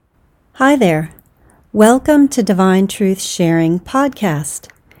Hi there. Welcome to Divine Truth Sharing Podcast.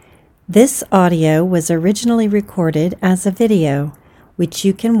 This audio was originally recorded as a video, which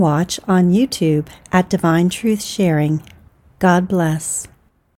you can watch on YouTube at Divine Truth Sharing. God bless.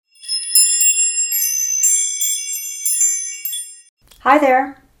 Hi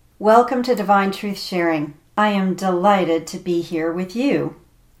there. Welcome to Divine Truth Sharing. I am delighted to be here with you.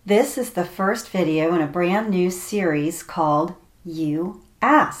 This is the first video in a brand new series called You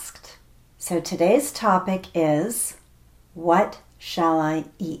Asked. So today's topic is, what shall I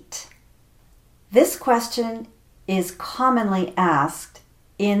eat? This question is commonly asked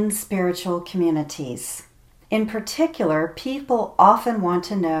in spiritual communities. In particular, people often want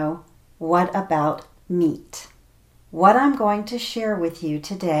to know, what about meat? What I'm going to share with you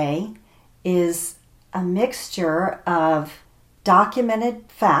today is a mixture of documented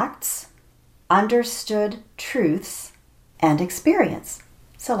facts, understood truths, and experience.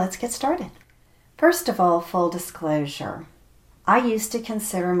 So let's get started. First of all, full disclosure. I used to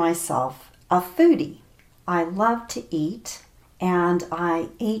consider myself a foodie. I loved to eat, and I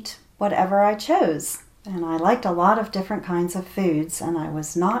ate whatever I chose. And I liked a lot of different kinds of foods, and I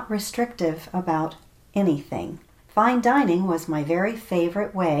was not restrictive about anything. Fine dining was my very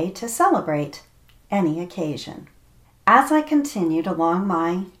favorite way to celebrate any occasion. As I continued along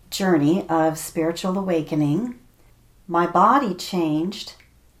my journey of spiritual awakening, my body changed,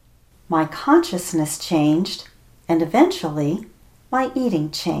 my consciousness changed, and eventually my eating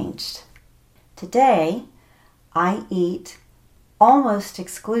changed. Today, I eat almost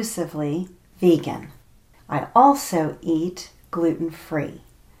exclusively vegan. I also eat gluten-free.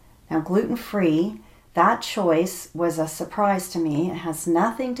 Now, gluten-free, that choice was a surprise to me. It has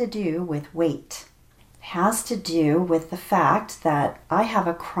nothing to do with weight. It has to do with the fact that I have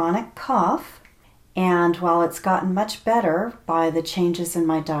a chronic cough, and while it's gotten much better by the changes in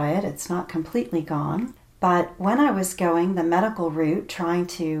my diet, it's not completely gone. But when I was going the medical route trying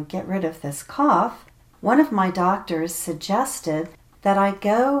to get rid of this cough, one of my doctors suggested that I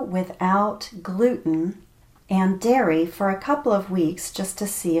go without gluten and dairy for a couple of weeks just to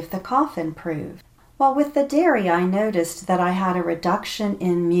see if the cough improved. Well, with the dairy, I noticed that I had a reduction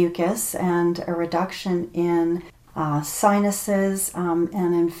in mucus and a reduction in sinuses, and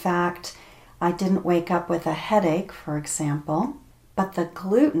in fact, I didn't wake up with a headache, for example. But the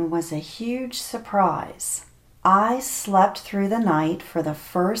gluten was a huge surprise. I slept through the night for the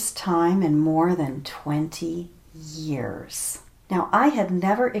first time in more than 20 years. Now, I had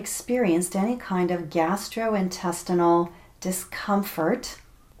never experienced any kind of gastrointestinal discomfort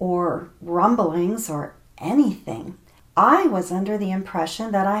or rumblings or anything. I was under the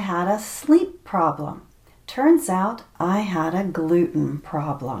impression that I had a sleep problem. Turns out I had a gluten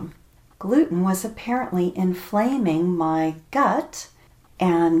problem. Gluten was apparently inflaming my gut,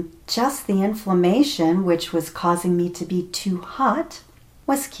 and just the inflammation, which was causing me to be too hot,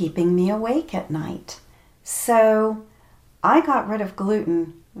 was keeping me awake at night. So I got rid of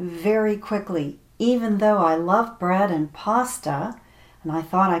gluten very quickly, even though I love bread and pasta, and I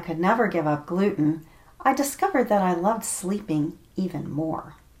thought I could never give up gluten. I discovered that I loved sleeping even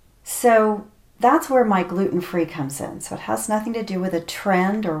more. So that's where my gluten-free comes in. So it has nothing to do with a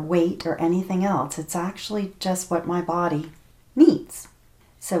trend or weight or anything else. It's actually just what my body needs.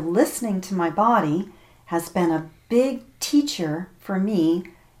 So listening to my body has been a big teacher for me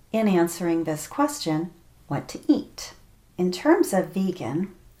in answering this question, what to eat. In terms of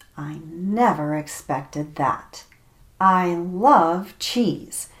vegan, I never expected that. I love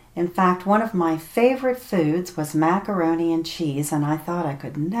cheese. In fact, one of my favorite foods was macaroni and cheese, and I thought I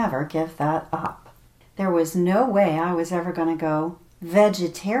could never give that up. There was no way I was ever going to go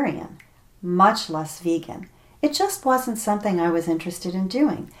vegetarian, much less vegan. It just wasn't something I was interested in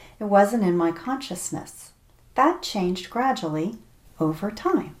doing. It wasn't in my consciousness. That changed gradually over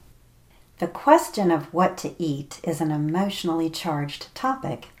time. The question of what to eat is an emotionally charged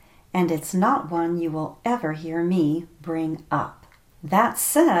topic, and it's not one you will ever hear me bring up. That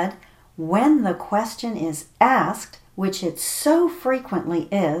said, when the question is asked, which it so frequently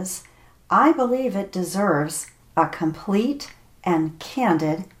is, I believe it deserves a complete and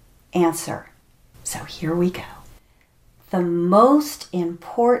candid answer. So here we go. The most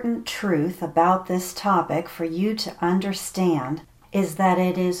important truth about this topic for you to understand is that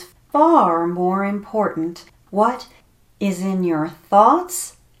it is far more important what is in your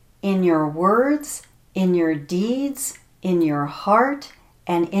thoughts, in your words, in your deeds, in your heart,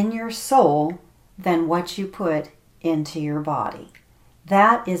 and in your soul than what you put into your body.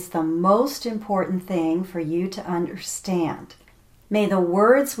 That is the most important thing for you to understand. May the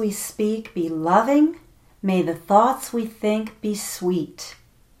words we speak be loving. May the thoughts we think be sweet.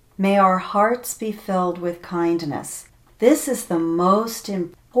 May our hearts be filled with kindness. This is the most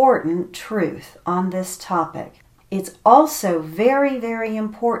important truth on this topic. It's also very, very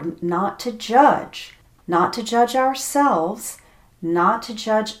important not to judge ourselves, not to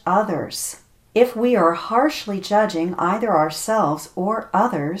judge others. If we are harshly judging either ourselves or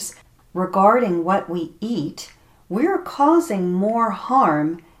others regarding what we eat, we're causing more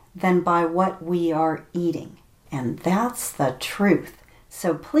harm than by what we are eating. And that's the truth.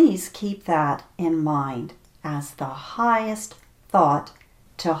 So please keep that in mind as the highest thought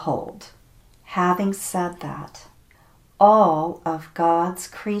to hold. Having said that, all of God's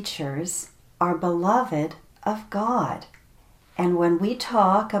creatures are beloved of God. And when we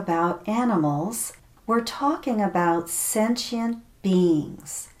talk about animals, we're talking about sentient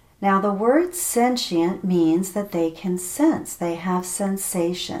beings. Now, the word sentient means that they can sense, they have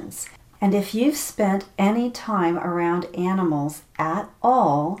sensations. And if you've spent any time around animals at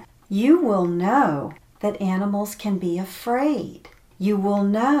all, you will know that animals can be afraid. You will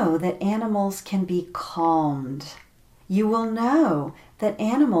know that animals can be calmed. You will know that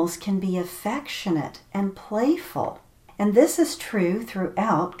animals can be affectionate and playful. And this is true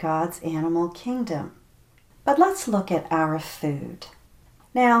throughout God's animal kingdom. But let's look at our food.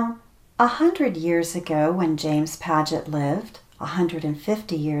 Now, 100 years ago when James Paget lived,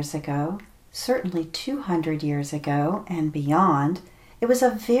 150 years ago, certainly 200 years ago and beyond, it was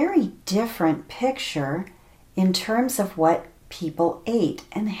a very different picture in terms of what people ate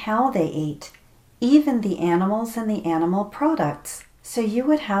and how they ate, even the animals and the animal products. So you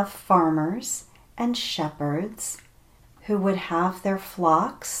would have farmers and shepherds who would have their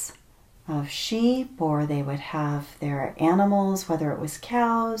flocks of sheep, or they would have their animals, whether it was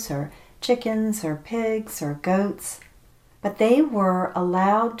cows or chickens or pigs or goats. But they were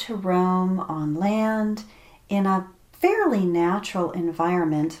allowed to roam on land in a fairly natural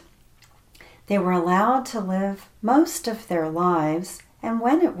environment. They were allowed to live most of their lives, and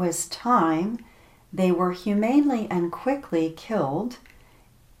when it was time, they were humanely and quickly killed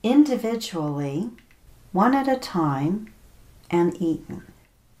individually, one at a time, and eaten.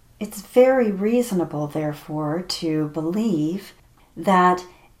 It's very reasonable, therefore, to believe that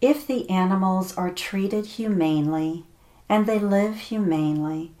if the animals are treated humanely, and they live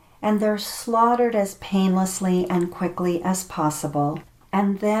humanely, and they're slaughtered as painlessly and quickly as possible,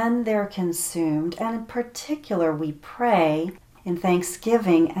 and then they're consumed, and in particular we pray in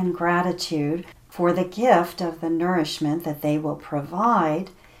thanksgiving and gratitude for the gift of the nourishment that they will provide,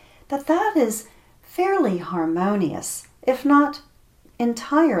 that is fairly harmonious, if not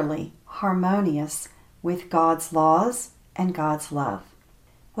entirely harmonious with God's laws and God's love.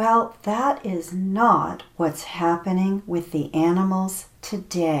 Well, that is not what's happening with the animals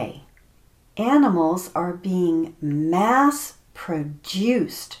today. Animals are being mass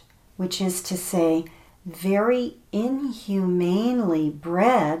produced, which is to say, very inhumanely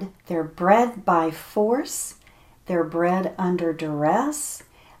bred. They're bred by force, they're bred under duress,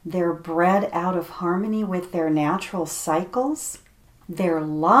 they're bred out of harmony with their natural cycles. Their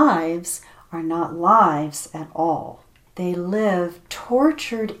lives are not lives at all. They live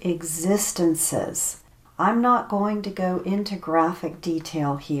tortured existences. I'm not going to go into graphic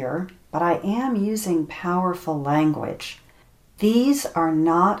detail here, but I am using powerful language. These are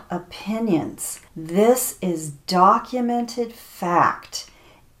not opinions. This is documented fact.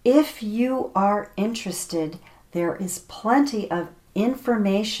 If you are interested, there is plenty of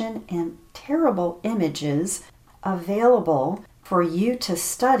information and terrible images available for you to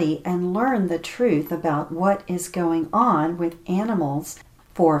study and learn the truth about what is going on with animals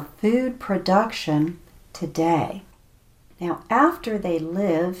for food production today. Now, after they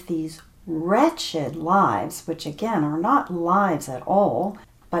live these wretched lives, which again are not lives at all,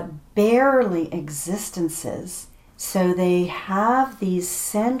 but barely existences, so they have these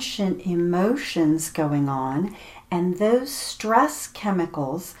sentient emotions going on, and those stress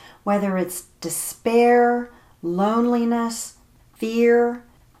chemicals, whether it's despair, loneliness, fear,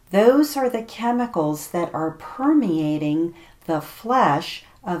 those are the chemicals that are permeating the flesh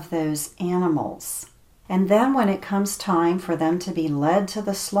of those animals. And then when it comes time for them to be led to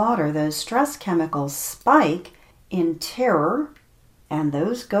the slaughter, those stress chemicals spike in terror, and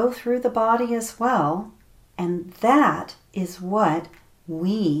those go through the body as well, and that is what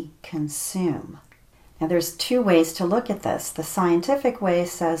we consume. Now there's two ways to look at this. The scientific way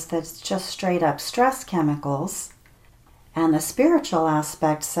says that it's just straight up stress chemicals, and the spiritual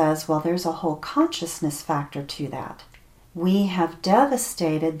aspect says, well, there's a whole consciousness factor to that. We have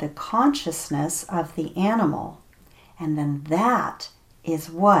devastated the consciousness of the animal, and then that is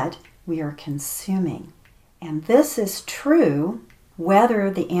what we are consuming. And this is true whether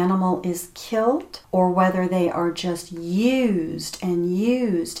the animal is killed or whether they are just used and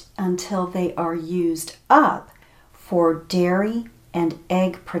used until they are used up for dairy and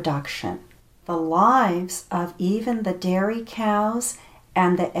egg production. The lives of even the dairy cows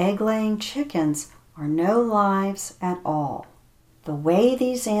and the egg-laying chickens are no lives at all. The way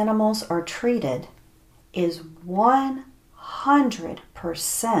these animals are treated is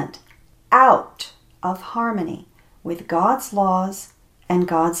 100% out of harmony with God's laws and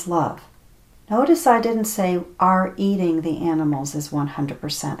God's love. Notice I didn't say our eating the animals is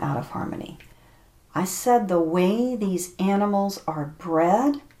 100% out of harmony. I said the way these animals are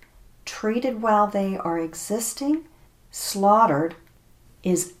bred, treated while they are existing, slaughtered,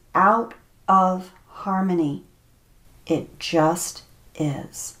 is out of harmony. It just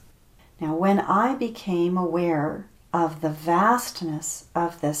is. Now, when I became aware of the vastness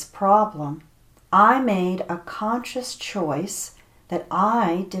of this problem, I made a conscious choice that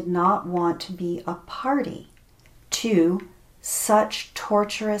I did not want to be a party to such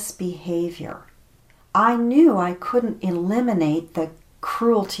torturous behavior. I knew I couldn't eliminate the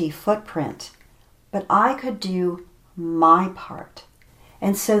cruelty footprint, but I could do my part.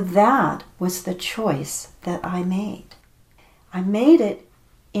 And so that was the choice that I made. I made it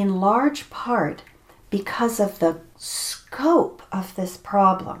in large part because of the scope of this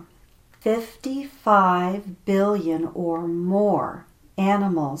problem. 55 billion or more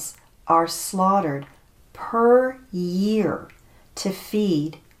animals are slaughtered per year to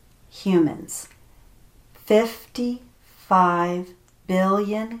feed humans. 55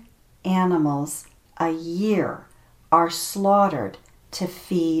 billion animals a year are slaughtered to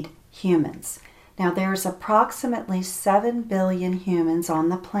feed humans. Now, there's approximately 7 billion humans on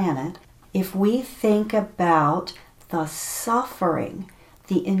the planet. If we think about the suffering,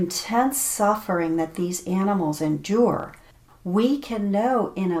 the intense suffering that these animals endure, we can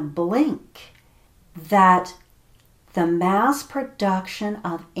know in a blink that the mass production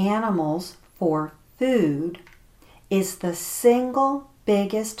of animals for food is the single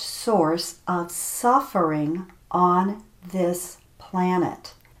biggest source of suffering on this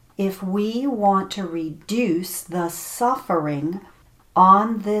planet. If we want to reduce the suffering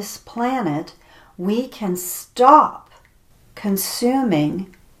on this planet, we can stop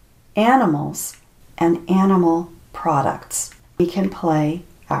consuming animals and animal products. We can play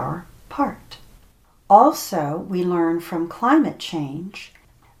our part. Also, we learn from climate change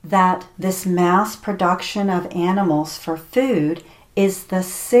that this mass production of animals for food is the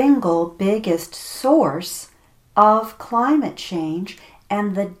single biggest source of climate change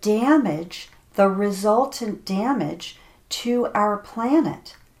and the damage, the resultant damage to our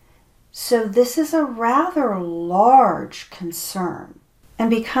planet. So this is a rather large concern. And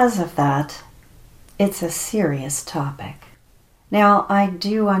because of that, it's a serious topic. Now, I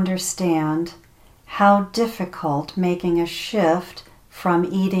do understand how difficult making a shift from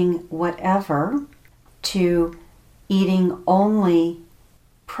eating whatever to eating only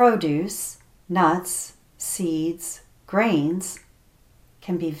produce, nuts, seeds, grains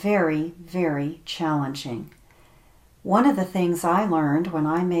can be very, very challenging. One of the things I learned when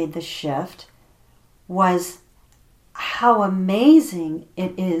I made the shift was how amazing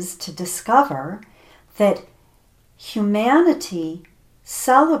it is to discover that humanity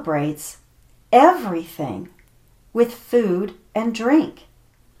celebrates everything with food and drink.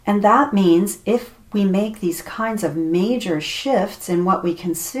 And that means if we make these kinds of major shifts in what we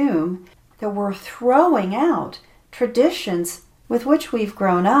consume, that we're throwing out traditions with which we've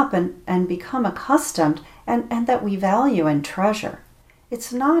grown up and become accustomed and that we value and treasure.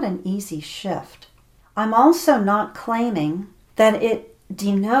 It's not an easy shift. I'm also not claiming that it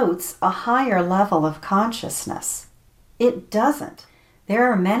denotes a higher level of consciousness. It doesn't. There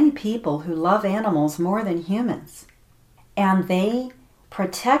are many people who love animals more than humans, and they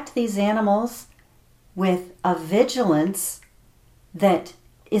protect these animals with a vigilance that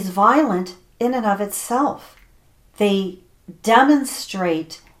is violent in and of itself. They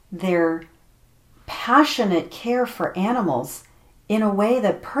demonstrate their passionate care for animals in a way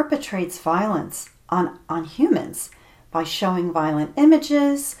that perpetrates violence on humans by showing violent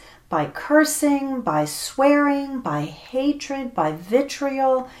images, by cursing, by swearing, by hatred, by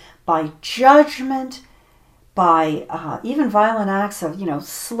vitriol, by judgment, by even violent acts of,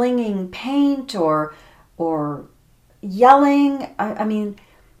 slinging paint or yelling. I mean,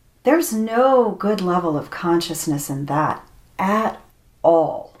 there's no good level of consciousness in that at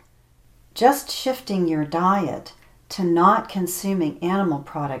all. Just shifting your diet to not consuming animal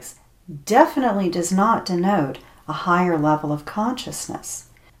products definitely does not denote a higher level of consciousness.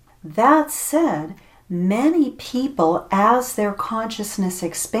 That said, many people, as their consciousness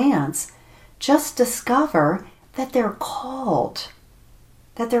expands, just discover that they're called.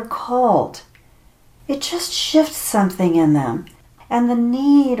 It just shifts something in them, and the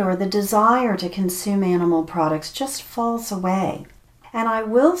need or the desire to consume animal products just falls away. And I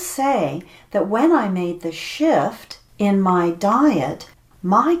will say that when I made the shift in my diet,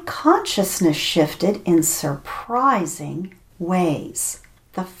 my consciousness shifted in surprising ways.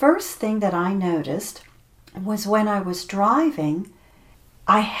 The first thing that I noticed was when I was driving,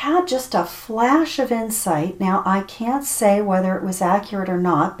 I had just a flash of insight. Now, I can't say whether it was accurate or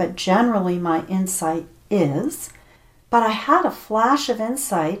not, but generally my insight is. But I had a flash of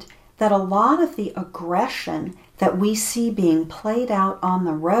insight that a lot of the aggression that we see being played out on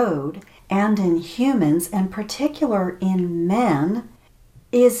the road and in humans, in particular in men,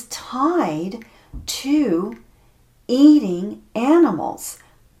 is tied to eating animals.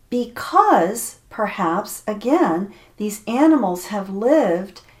 Because, perhaps, again, these animals have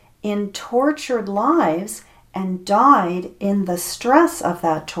lived in tortured lives and died in the stress of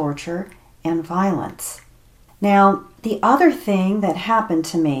that torture and violence. Now, the other thing that happened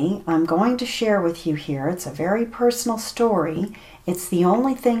to me, I'm going to share with you here. It's a very personal story. It's the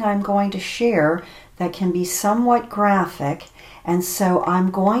only thing I'm going to share that can be somewhat graphic. And so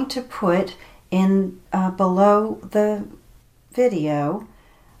I'm going to put in below the video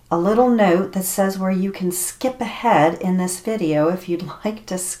a little note that says where you can skip ahead in this video if you'd like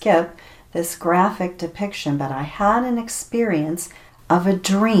to skip this graphic depiction. But I had an experience of a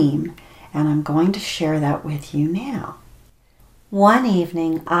dream, and I'm going to share that with you now. One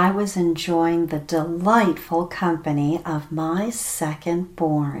evening, I was enjoying the delightful company of my second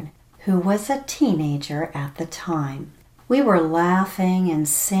born, who was a teenager at the time. We were laughing and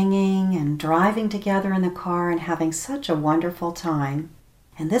singing and driving together in the car and having such a wonderful time.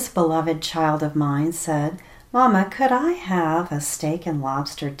 And this beloved child of mine said, "Mama, could I have a steak and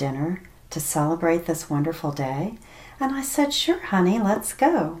lobster dinner to celebrate this wonderful day?" And I said, "Sure, honey, let's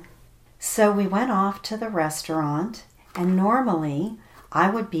go." So we went off to the restaurant, and normally I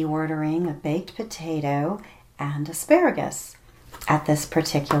would be ordering a baked potato and asparagus at this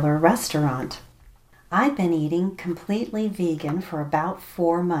particular restaurant. I'd been eating completely vegan for about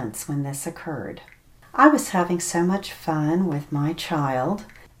 4 months when this occurred. I was having so much fun with my child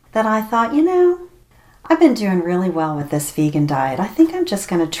that I thought, I've been doing really well with this vegan diet. I think I'm just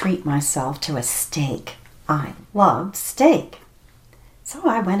going to treat myself to a steak. I love steak. So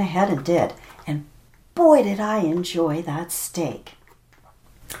I went ahead and did, and boy did I enjoy that steak.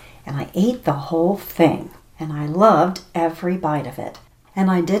 And I ate the whole thing, and I loved every bite of it. And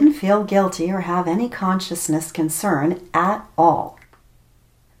I didn't feel guilty or have any consciousness concern at all.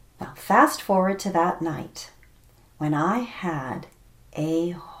 Well, fast forward to that night when I had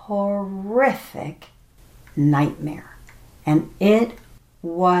a horrific nightmare. And it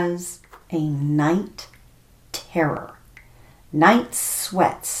was a night terror. Night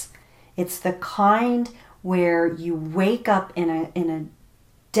sweats. It's the kind where you wake up in a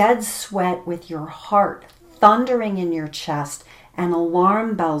dead sweat with your heart thundering in your chest and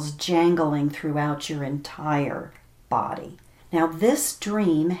alarm bells jangling throughout your entire body. Now, this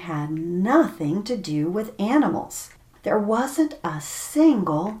dream had nothing to do with animals. There wasn't a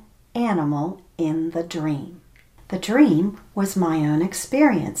single animal in the dream. The dream was my own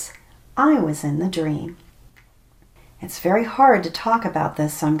experience. I was in the dream. It's very hard to talk about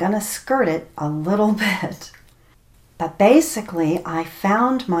this, so I'm going to skirt it a little bit. But basically, I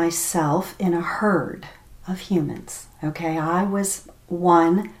found myself in a herd of humans. Okay, I was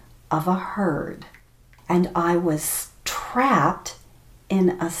one of a herd, and I was trapped in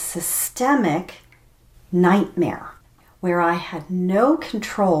a systemic nightmare where I had no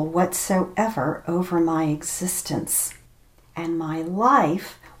control whatsoever over my existence, and my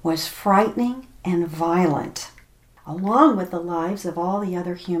life was frightening and violent, along with the lives of all the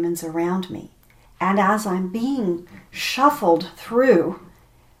other humans around me. And as I'm being shuffled through,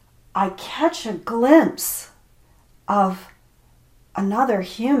 I catch a glimpse of another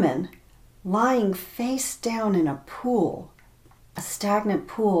human lying face down in a pool, a stagnant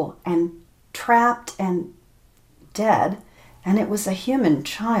pool, and trapped and dead, and it was a human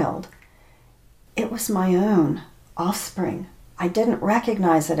child. It was my own offspring. I didn't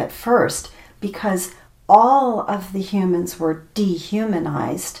recognize it at first because all of the humans were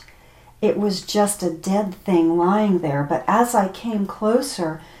dehumanized. It was just a dead thing lying there, but as I came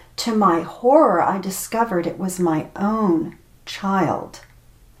closer, to my horror, I discovered it was my own child.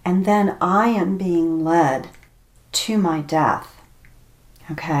 And then I am being led to my death.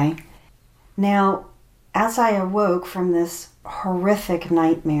 Okay? Now, as I awoke from this horrific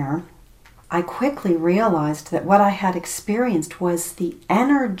nightmare, I quickly realized that what I had experienced was the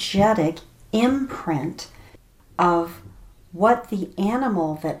energetic imprint of what the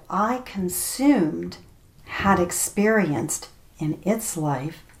animal that I consumed had experienced in its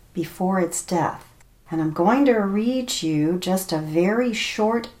life before its death. And I'm going to read you just a very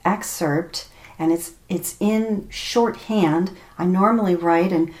short excerpt, and it's in shorthand. I normally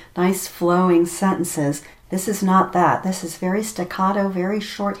write in nice flowing sentences. This is not that. This is very staccato, very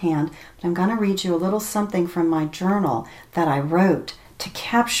shorthand. But I'm going to read you a little something from my journal that I wrote to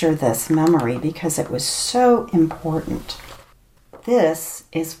capture this memory because it was so important. This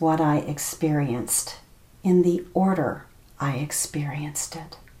is what I experienced in the order I experienced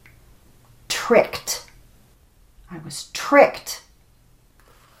it. Tricked. I was tricked.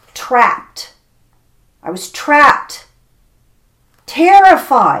 Trapped. I was trapped.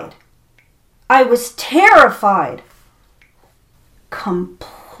 Terrified. I was terrified.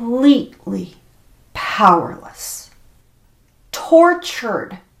 Completely powerless.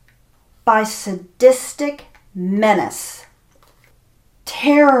 Tortured by sadistic menace.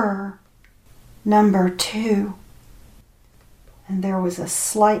 Terror number 2. And there was a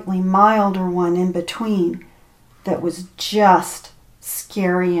slightly milder one in between that was just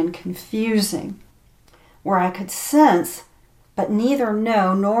scary and confusing, where I could sense, but neither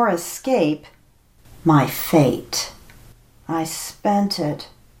know nor escape, my fate. I spent it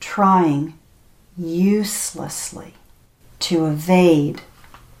trying uselessly to evade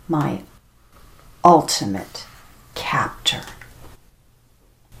my ultimate captor.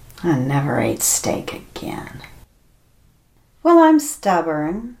 I never ate steak again. Well, I'm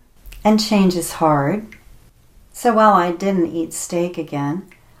stubborn, and change is hard. So while I didn't eat steak again,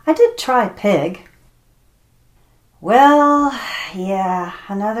 I did try pig. Well, yeah,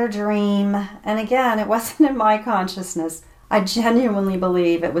 another dream. And again, it wasn't in my consciousness. I genuinely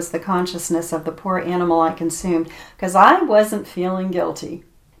believe it was the consciousness of the poor animal I consumed, because I wasn't feeling guilty.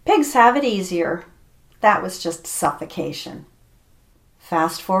 Pigs have it easier. That was just suffocation.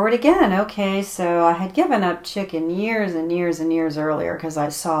 Fast forward again. Okay, so I had given up chicken years and years and years earlier because I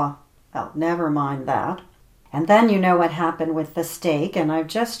saw, well, never mind that. And then you know what happened with the steak, and I've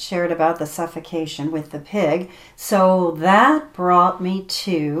just shared about the suffocation with the pig. So that brought me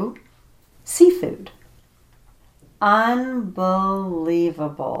to seafood.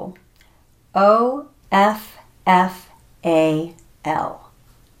 Unbelievable. OFFAL.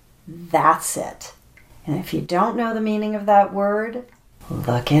 That's it. And if you don't know the meaning of that word,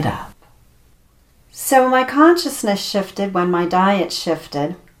 look it up. So my consciousness shifted when my diet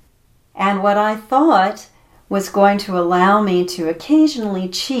shifted, and what I thought was going to allow me to occasionally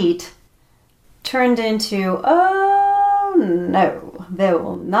cheat turned into, oh no, there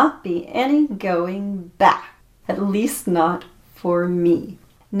will not be any going back, at least not for me.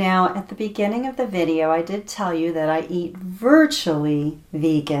 Now, at the beginning of the video, I did tell you that I eat virtually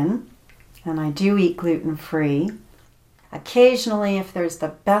vegan, and I do eat gluten-free. Occasionally, if there's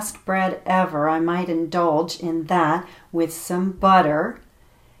the best bread ever, I might indulge in that with some butter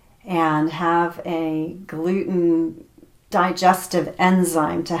and have a gluten digestive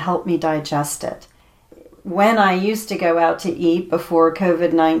enzyme to help me digest it. When I used to go out to eat before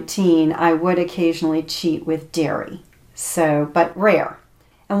COVID-19, I would occasionally cheat with dairy, but rare.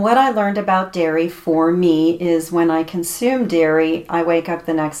 And what I learned about dairy for me is when I consume dairy, I wake up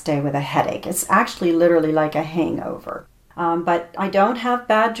the next day with a headache. It's actually literally like a hangover. But I don't have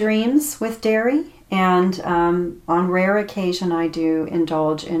bad dreams with dairy, and on rare occasion I do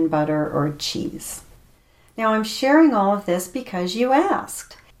indulge in butter or cheese. Now I'm sharing all of this because you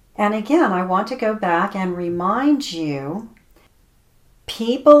asked. And again, I want to go back and remind you,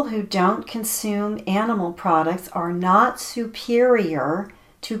 people who don't consume animal products are not superior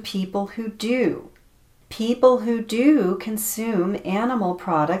to people who do. People who do consume animal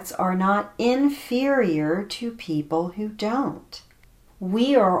products are not inferior to people who don't.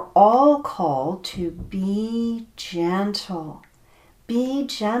 We are all called to be gentle. Be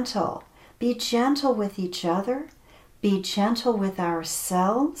gentle. Be gentle with each other. Be gentle with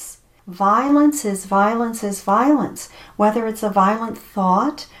ourselves. Violence is violence is violence. Whether it's a violent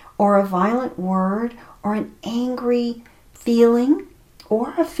thought or a violent word or an angry feeling,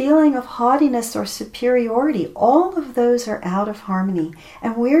 or a feeling of haughtiness or superiority, all of those are out of harmony,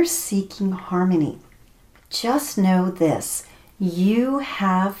 and we're seeking harmony. Just know this, you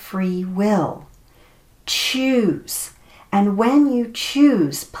have free will. Choose, and when you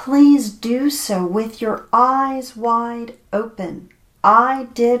choose, please do so with your eyes wide open. I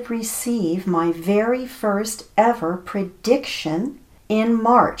did receive my very first ever prediction in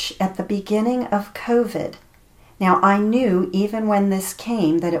March at the beginning of COVID. Now, I knew even when this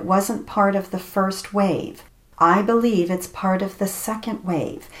came that it wasn't part of the first wave. I believe it's part of the second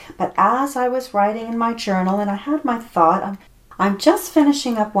wave. But as I was writing in my journal and I had my thought, I'm just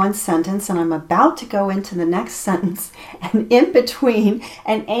finishing up one sentence and I'm about to go into the next sentence, and in between,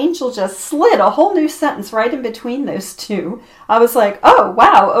 an angel just slid a whole new sentence right in between those two. I was like, oh,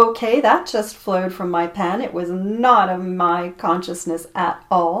 wow, okay, that just flowed from my pen. It was not of my consciousness at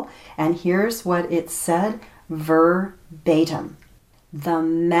all. And here's what it said verbatim. The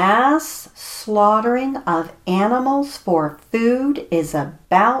mass slaughtering of animals for food is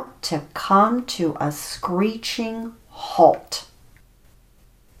about to come to a screeching halt.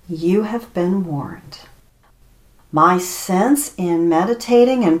 You have been warned. My sense in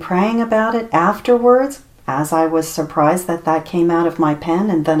meditating and praying about it afterwards, as I was surprised that that came out of my pen,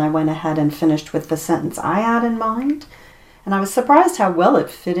 and then I went ahead and finished with the sentence I had in mind, and I was surprised how well it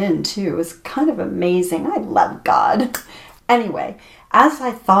fit in too. It was kind of amazing. I love God. Anyway, as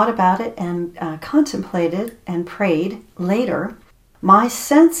I thought about it and contemplated and prayed later, my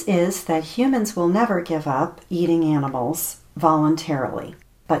sense is that humans will never give up eating animals voluntarily.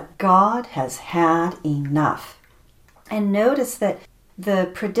 But God has had enough. And notice that the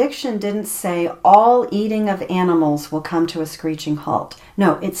prediction didn't say all eating of animals will come to a screeching halt.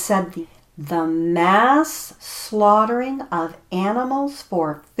 No, it said the mass slaughtering of animals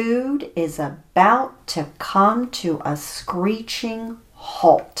for food is about to come to a screeching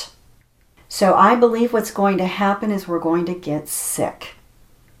halt. So I believe what's going to happen is we're going to get sick.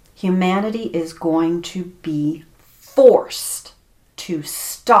 Humanity is going to be forced to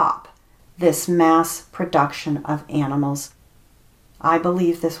stop this mass production of animals. I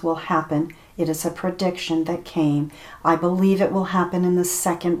believe this will happen. It is a prediction that came. I believe it will happen in the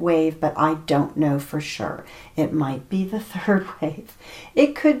second wave, but I don't know for sure. It might be the third wave.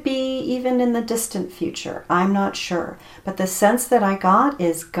 It could be even in the distant future. I'm not sure. But the sense that I got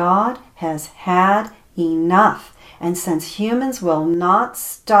is God has had enough. And since humans will not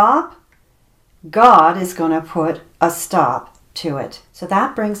stop, God is going to put a stop to it. So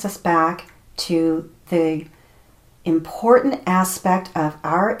that brings us back to the important aspect of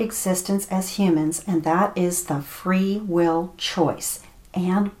our existence as humans, and that is the free will choice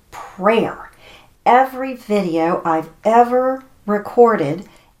and prayer. Every video I've ever recorded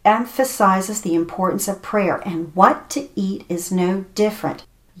emphasizes the importance of prayer, and what to eat is no different.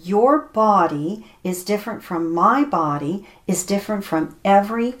 Your body is different from my body, is different from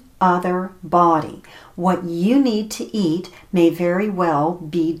every other body. What you need to eat may very well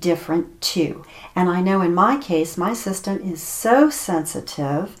be different too. And I know in my case, my system is so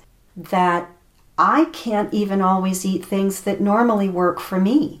sensitive that I can't even always eat things that normally work for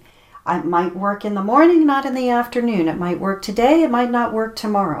me. It might work in the morning, not in the afternoon. It might work today, it might not work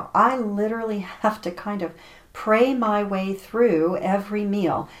tomorrow. I literally have to kind of pray my way through every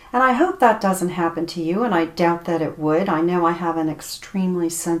meal. And I hope that doesn't happen to you, and I doubt that it would. I know I have an extremely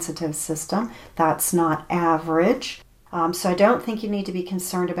sensitive system. That's not average. So I don't think you need to be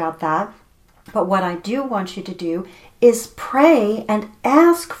concerned about that. But what I do want you to do is pray and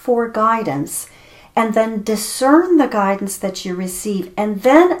ask for guidance, and then discern the guidance that you receive, and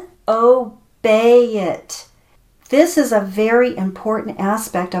then obey it. This is a very important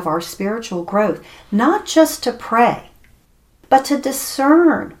aspect of our spiritual growth, not just to pray, but to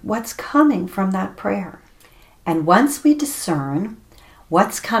discern what's coming from that prayer. And once we discern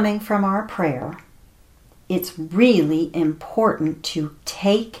what's coming from our prayer, it's really important to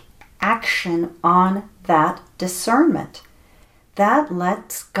take action on that discernment. That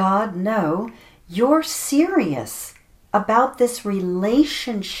lets God know you're serious about this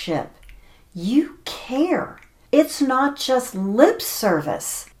relationship. You care. It's not just lip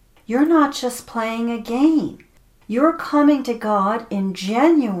service. You're not just playing a game. You're coming to God in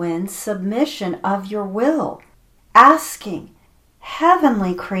genuine submission of your will, asking,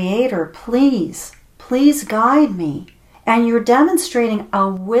 Heavenly Creator, please guide me. And you're demonstrating a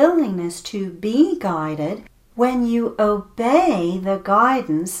willingness to be guided when you obey the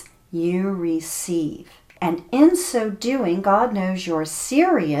guidance you receive. And in so doing, God knows you're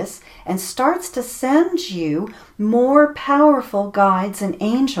serious and starts to send you more powerful guides and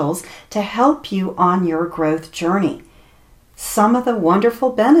angels to help you on your growth journey. Some of the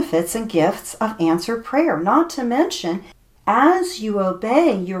wonderful benefits and gifts of answered prayer, not to mention, as you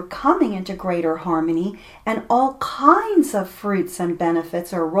obey, you're coming into greater harmony, and all kinds of fruits and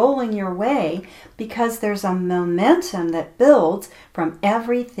benefits are rolling your way because there's a momentum that builds from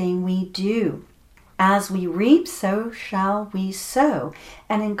everything we do. As we reap, so shall we sow.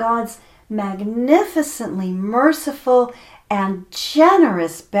 And in God's magnificently merciful and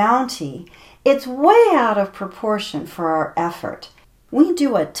generous bounty, It's way out of proportion for our effort. We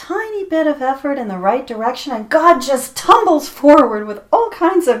do a tiny bit of effort in the right direction and God just tumbles forward with all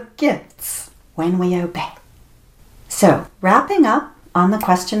kinds of gifts when we obey. So, wrapping up on the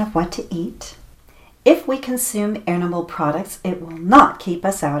question of what to eat, if we consume animal products, it will not keep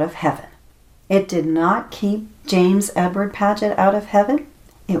us out of heaven. It did not keep James Edward Paget out of heaven.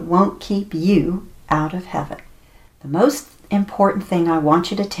 It won't keep you out of heaven. The most important thing I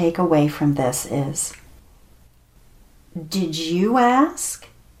want you to take away from this is, did you ask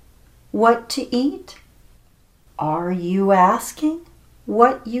what to eat? Are you asking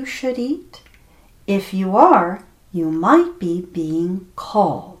what you should eat? If you are, you might be being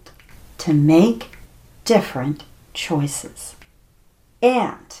called to make different choices.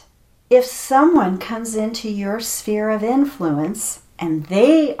 And if someone comes into your sphere of influence and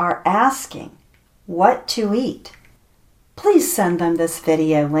they are asking what to eat, please send them this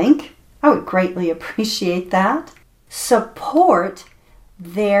video link. I would greatly appreciate that. Support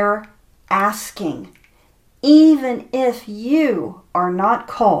their asking, even if you are not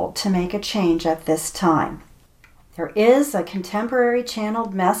called to make a change at this time. There is a contemporary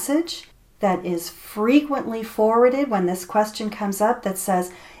channeled message that is frequently forwarded when this question comes up that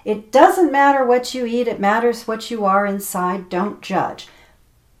says, it doesn't matter what you eat, it matters what you are inside, don't judge.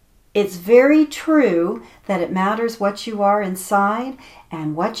 It's very true that it matters what you are inside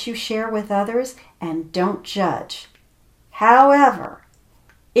and what you share with others, and don't judge. However,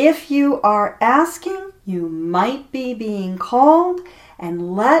 if you are asking, you might be being called,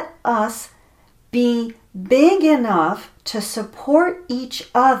 and let us be big enough to support each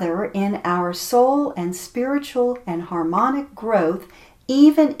other in our soul and spiritual and harmonic growth,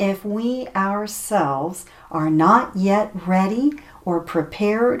 even if we ourselves are not yet ready or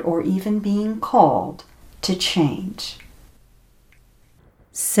prepared or even being called to change.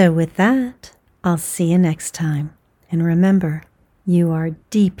 So with that, I'll see you next time. And remember, you are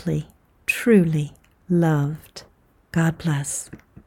deeply, truly loved. God bless.